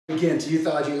Again to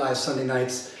Youthology Live Sunday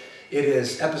nights. It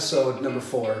is episode number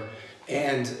 4,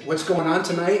 and what's going on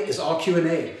tonight is all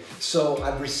Q&A. So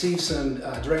I've received some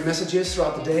direct messages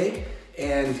throughout the day,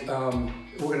 and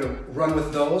we're going to run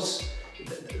with those.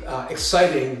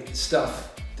 Exciting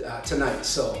stuff tonight.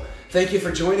 So thank you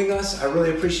for joining us. I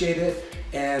really appreciate it,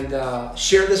 and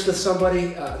share this with somebody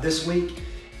this week.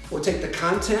 We'll take the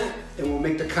content and we'll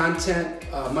make the content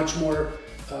much more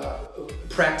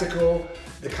practical.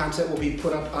 The content will be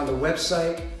put up on the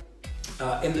website,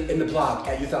 in the blog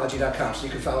at youthology.com, so you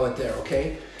can follow it there,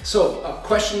 okay? So,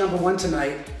 question number 1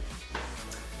 tonight.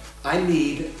 I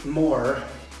need more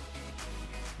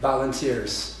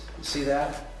volunteers. You see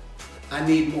that? I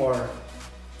need more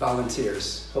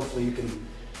volunteers. Hopefully you can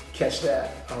catch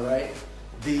that, all right?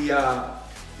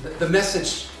 The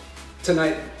message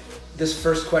tonight, this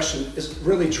first question, is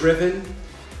really driven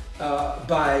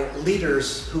by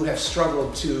leaders who have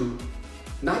struggled to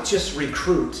not just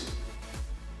recruit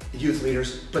youth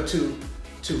leaders, but to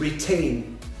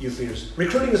retain youth leaders.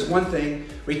 Recruiting is one thing,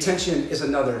 retention is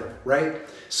another, right?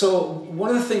 So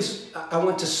one of the things I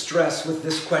want to stress with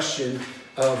this question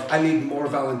of I need more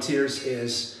volunteers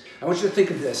is, I want you to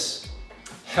think of this.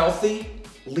 Healthy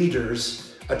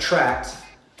leaders attract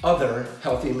other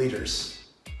healthy leaders,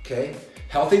 okay?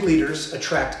 Healthy leaders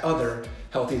attract other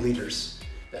healthy leaders.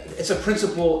 It's a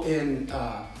principle in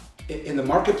the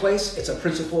marketplace, it's a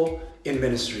principle in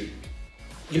ministry.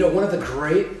 You know, one of the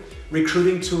great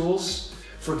recruiting tools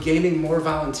for gaining more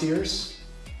volunteers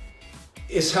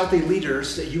is healthy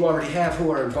leaders that you already have who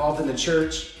are involved in the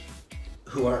church,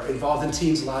 who are involved in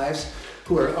teens' lives,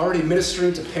 who are already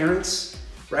ministering to parents,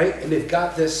 right? And they've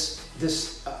got this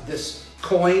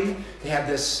coin, they have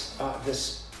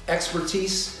this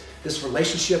expertise, this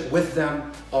relationship with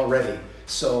them already.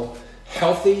 So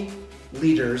healthy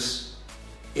leaders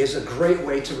is a great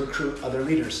way to recruit other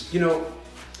leaders. You know,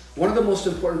 one of the most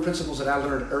important principles that I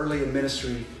learned early in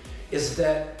ministry is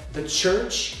that the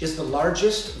church is the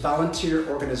largest volunteer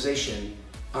organization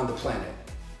on the planet.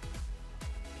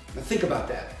 Now think about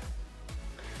that.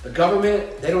 The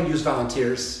government, they don't use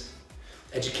volunteers.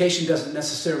 Education doesn't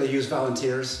necessarily use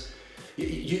volunteers.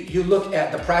 You look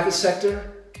at the private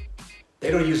sector,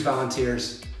 they don't use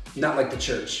volunteers, not like the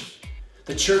church.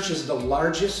 The church is the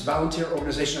largest volunteer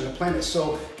organization on the planet.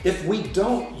 So if we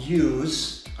don't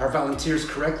use our volunteers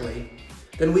correctly,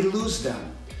 then we lose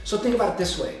them. So think about it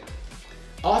this way.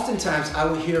 Oftentimes I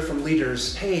will hear from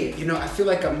leaders, hey, you know, I feel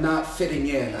like I'm not fitting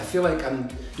in. I feel like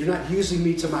you're not using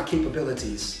me to my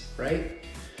capabilities, right?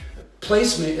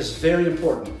 Placement is very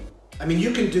important. I mean,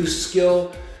 you can do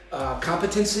skill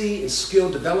competency and skill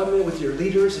development with your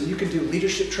leaders, and you can do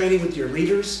leadership training with your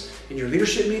leaders in your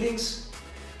leadership meetings.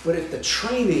 But if the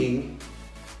training,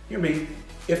 hear me,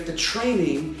 if the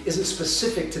training isn't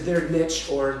specific to their niche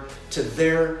or to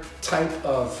their type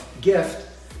of gift,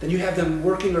 then you have them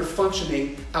working or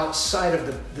functioning outside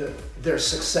of their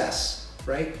success,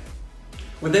 right?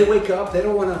 When they wake up, they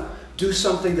don't want to do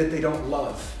something that they don't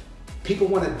love. People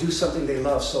want to do something they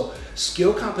love. So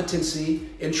skill competency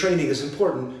and training is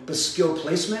important, but skill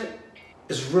placement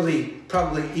is really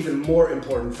probably even more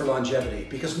important for longevity,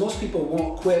 because most people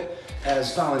won't quit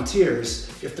as volunteers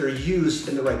if they're used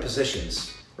in the right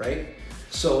positions, right?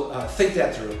 So think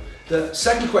that through. The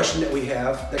second question that we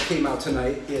have that came out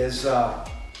tonight is,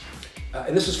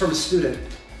 and this is from a student,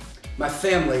 my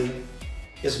family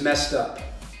is messed up,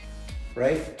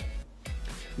 right?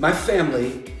 My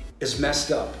family is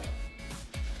messed up.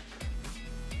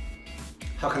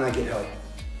 How can I get help?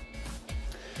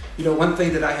 You know, one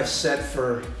thing that I have said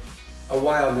for a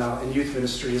while now in youth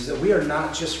ministry is that we are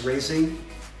not just raising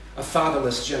a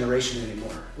fatherless generation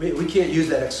anymore. We can't use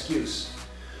that excuse.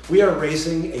 We are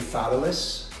raising a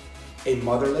fatherless, a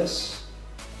motherless,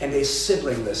 and a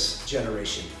siblingless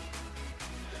generation.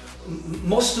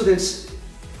 Most students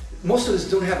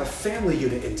don't have a family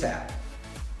unit intact,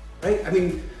 right? I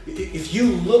mean, if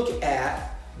you look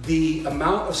at the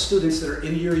amount of students that are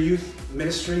in your youth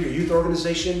ministry, your youth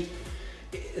organization,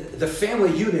 the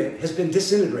family unit has been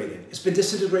disintegrated. It's been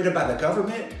disintegrated by the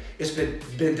government. It's been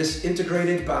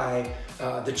disintegrated by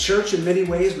the church in many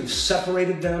ways. We've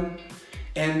separated them.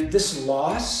 And this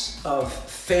loss of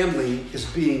family is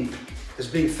being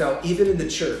felt even in the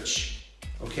church,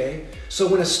 okay? So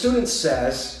when a student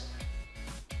says,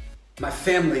 my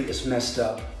family is messed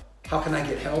up, how can I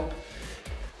get help?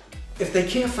 If they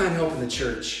can't find help in the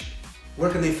church,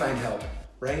 where can they find help,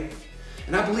 right?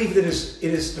 And I believe that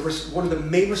it is one of the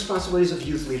main responsibilities of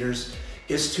youth leaders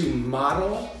is to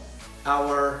model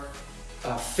our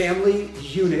family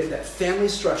unit, that family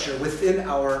structure within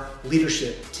our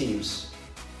leadership teams,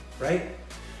 right?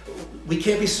 We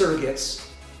can't be surrogates.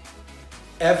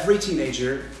 every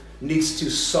teenager needs to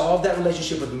solve that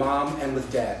relationship with mom and with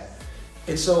dad.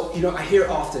 And so, I hear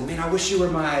often, man, I wish you were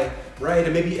my, right?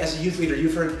 And maybe as a youth leader,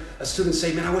 you've heard a student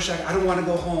say, man, I don't want to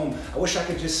go home. I wish I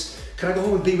could can I go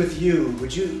home and be with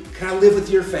you? Can I live with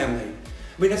your family?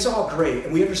 I mean, that's all great,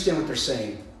 and we understand what they're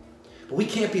saying. But we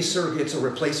can't be surrogates or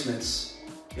replacements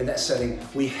in that setting.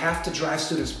 We have to drive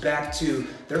students back to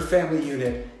their family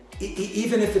unit,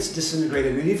 even if it's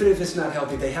disintegrated, and even if it's not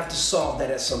healthy, they have to solve that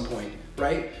at some point,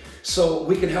 right? So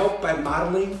we can help by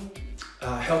modeling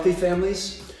healthy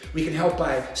families. We can help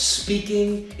by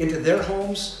speaking into their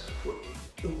homes.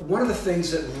 One of the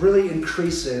things that really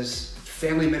increases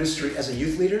family ministry as a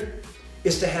youth leader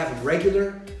is to have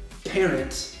regular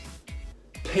parent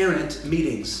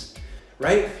meetings,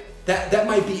 right? That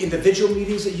might be individual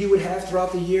meetings that you would have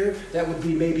throughout the year. That would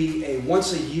be maybe a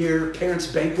once a year parents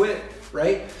banquet,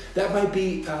 right? That might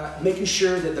be making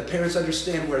sure that the parents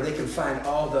understand where they can find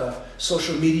all the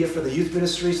social media for the youth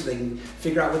ministry so they can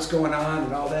figure out what's going on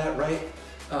and all that, right?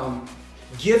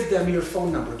 Give them your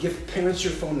phone number. Give parents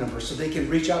your phone number so they can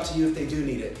reach out to you if they do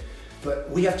need it. But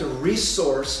we have to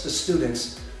resource the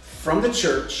students from the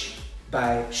church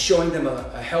by showing them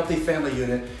a healthy family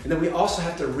unit. And then we also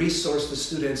have to resource the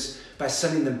students by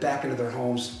sending them back into their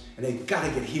homes. And they've got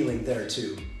to get healing there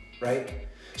too, right?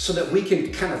 So that we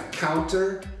can kind of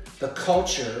counter the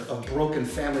culture of broken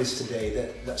families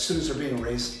today that students are being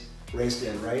raised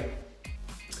in, right?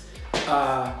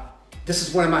 This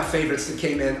is one of my favorites that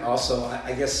came in also.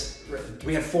 I guess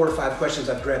we had 4 or 5 questions.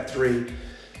 I've grabbed 3.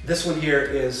 This one here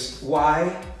is,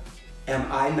 why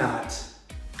am I not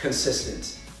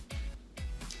consistent?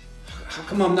 How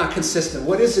come I'm not consistent?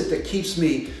 What is it that keeps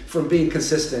me from being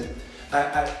consistent?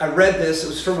 I read this. It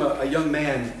was from a young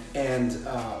man, and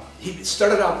he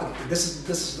started out, this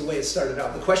is the way it started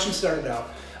out. The question started out,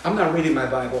 I'm not reading my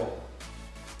Bible.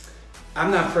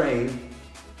 I'm not praying.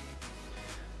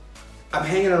 I'm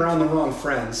hanging around the wrong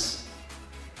friends,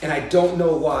 and I don't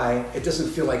know why it doesn't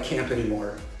feel like camp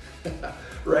anymore,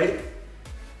 right?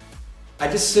 I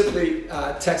just simply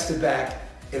texted back,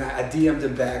 and I DM'd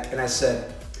him back, and I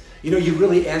said, you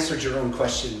really answered your own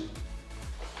question.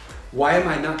 Why am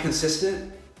I not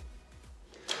consistent?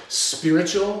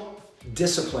 Spiritual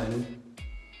disciplines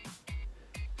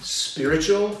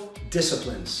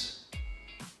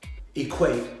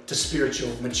equate to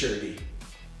spiritual maturity.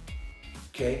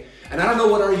 Okay? And I don't know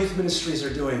what our youth ministries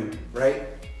are doing, right?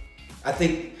 I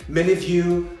think many of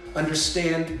you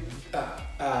understand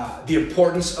the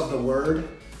importance of the word,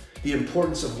 the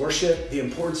importance of worship, the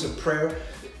importance of prayer.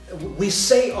 We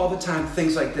say all the time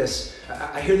things like this.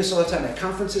 I hear this all the time at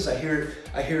conferences. I hear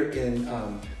it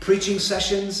in preaching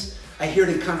sessions. I hear it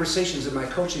in conversations in my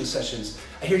coaching sessions.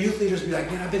 I hear youth leaders be like,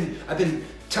 man, I've been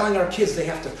telling our kids they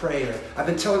have to pray, or I've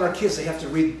been telling our kids they have to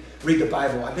read the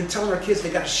Bible. I've been telling our kids they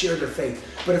got to share their faith.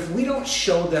 But if we don't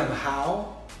show them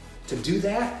how to do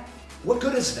that, what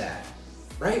good is that,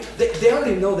 right? They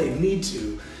already know they need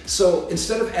to. So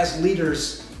instead of as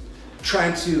leaders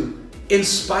trying to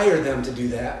inspire them to do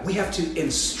that, we have to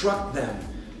instruct them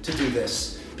to do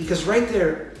this. Because right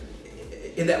there,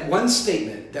 in that one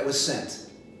statement that was sent,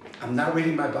 I'm not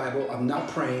reading my Bible, I'm not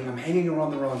praying, I'm hanging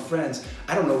around the wrong friends,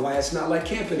 I don't know why it's not like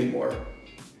camp anymore.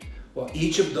 Well,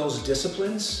 each of those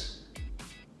disciplines,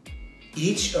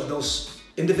 each of those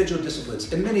individual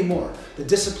disciplines, and many more, the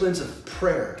disciplines of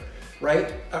prayer,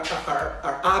 right,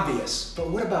 are obvious. But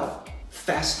what about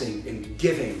fasting and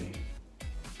giving?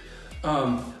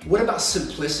 What about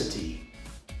simplicity,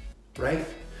 right?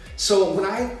 So when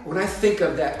I think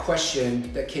of that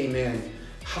question that came in,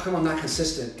 how come I'm not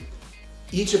consistent?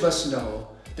 Each of us know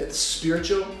that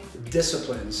spiritual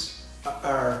disciplines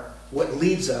are what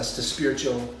leads us to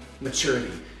spiritual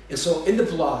maturity. And so in the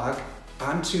blog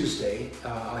on Tuesday,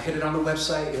 I'll hit it on the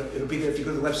website. It'll be there if you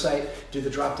go to the website, do the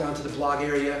drop down to the blog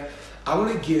area. I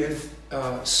want to give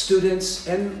students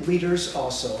and leaders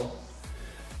also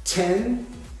 10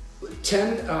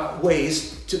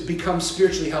 ways to become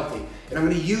spiritually healthy. And I'm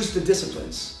going to use the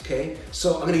disciplines, okay?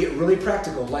 So I'm going to get really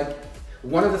practical. Like,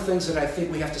 one of the things that I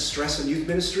think we have to stress in youth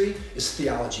ministry is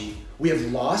theology. We have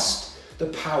lost the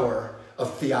power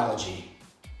of theology,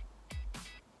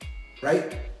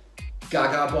 right?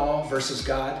 Gaga ball versus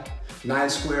God, 9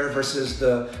 square versus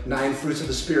the 9 fruits of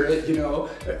the Spirit,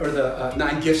 or the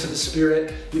 9 gifts of the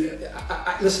Spirit.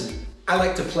 Listen, I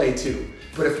like to play too,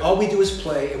 but if all we do is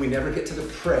play and we never get to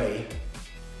the pray,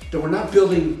 then we're not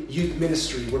building youth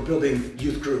ministry, we're building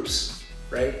youth groups,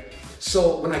 right?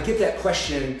 So when I get that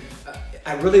question,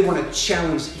 I really want to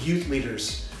challenge youth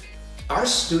leaders. Our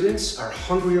students are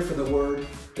hungrier for the word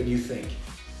than you think.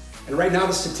 And right now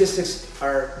the statistics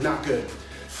are not good.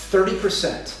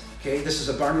 30% Okay, this is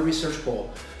a Barna Research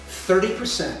poll.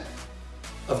 30%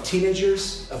 of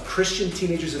teenagers, of Christian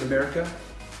teenagers in America,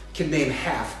 can name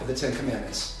half of the 10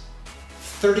 Commandments.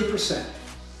 30%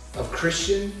 of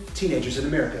Christian teenagers in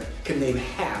America can name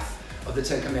half of the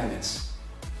 10 Commandments.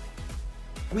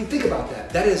 I mean, think about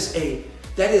that. That is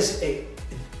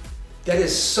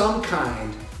some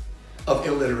kind of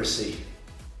illiteracy.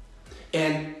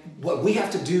 And what we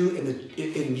have to do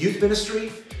in youth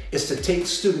ministry is to take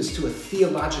students to a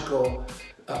theological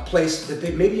place that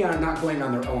they maybe are not going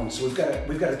on their own. So we've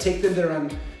got to take them there on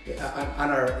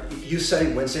our youth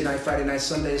setting, Wednesday night, Friday night,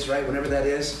 Sundays, right? Whenever that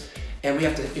is. And we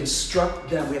have to instruct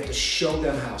them, we have to show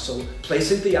them how. So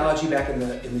placing theology back in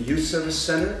the youth service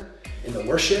center, in the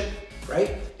worship,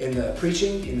 right? In the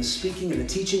preaching, in the speaking, in the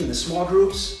teaching, in the small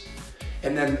groups,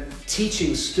 and then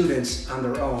teaching students on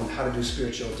their own how to do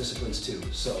spiritual disciplines too.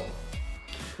 So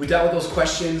we dealt with those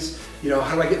questions,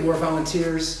 how do I get more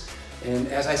volunteers? And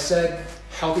as I said,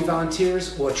 healthy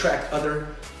volunteers will attract other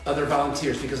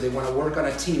volunteers because they want to work on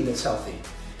a team that's healthy.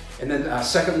 And then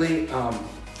secondly,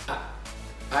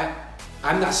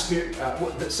 I'm not spirit.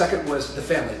 The second was the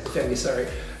family. Sorry,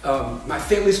 my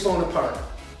family's falling apart.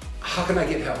 How can I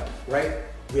get help? Right?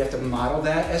 We have to model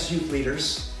that as youth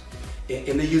leaders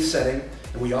in the youth setting,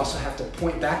 and we also have to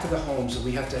point back to the homes, and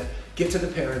we have to get to the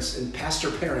parents and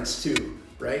pastor parents too,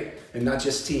 right? And not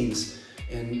just teens,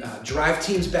 and drive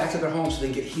teens back to their homes so they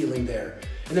can get healing there.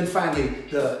 And then finally,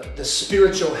 the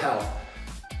spiritual health.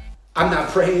 I'm not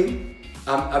praying.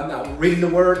 I'm not reading the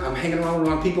word. I'm hanging around with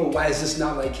the wrong people. Why is this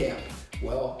not like camp?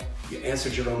 Well, you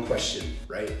answered your own question,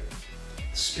 right?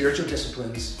 Spiritual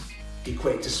disciplines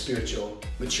equate to spiritual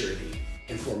maturity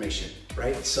and formation,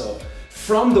 right? So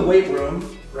from the weight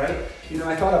room, right?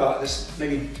 I thought about this,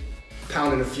 maybe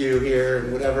pounding a few here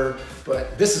and whatever,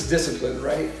 but this is discipline,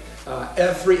 right?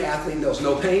 Every athlete knows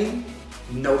no pain,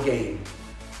 no gain.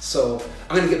 So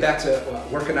I'm gonna get back to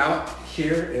working out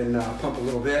here and pump a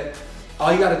little bit.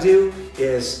 All you gotta do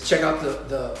is check out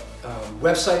the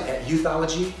website at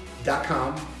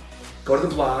youthology.com, go to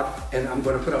the blog, and I'm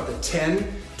gonna put up the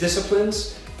 10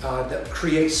 disciplines that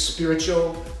create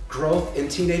spiritual growth in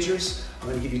teenagers. I'm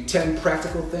gonna give you 10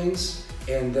 practical things,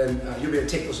 and then you'll be able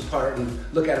to take those apart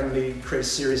and look at them and maybe create a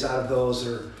series out of those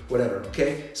or whatever,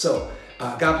 okay? So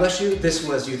God bless you. This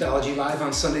was Youthology Live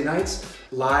on Sunday nights,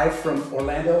 live from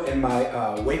Orlando in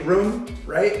my weight room,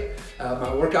 right?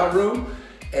 My workout room.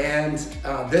 And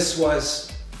this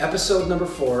was episode number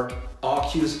 4, all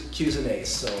Q's and A's.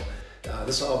 So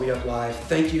this will all be up live.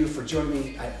 Thank you for joining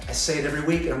me. I say it every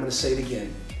week, and I'm going to say it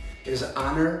again. It is an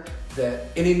honor that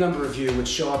any number of you would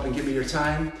show up and give me your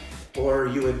time, or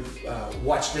you would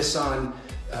watch this on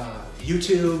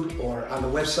YouTube or on the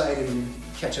website and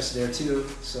catch us there too.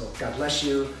 So God bless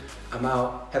you. I'm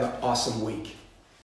out. Have an awesome week.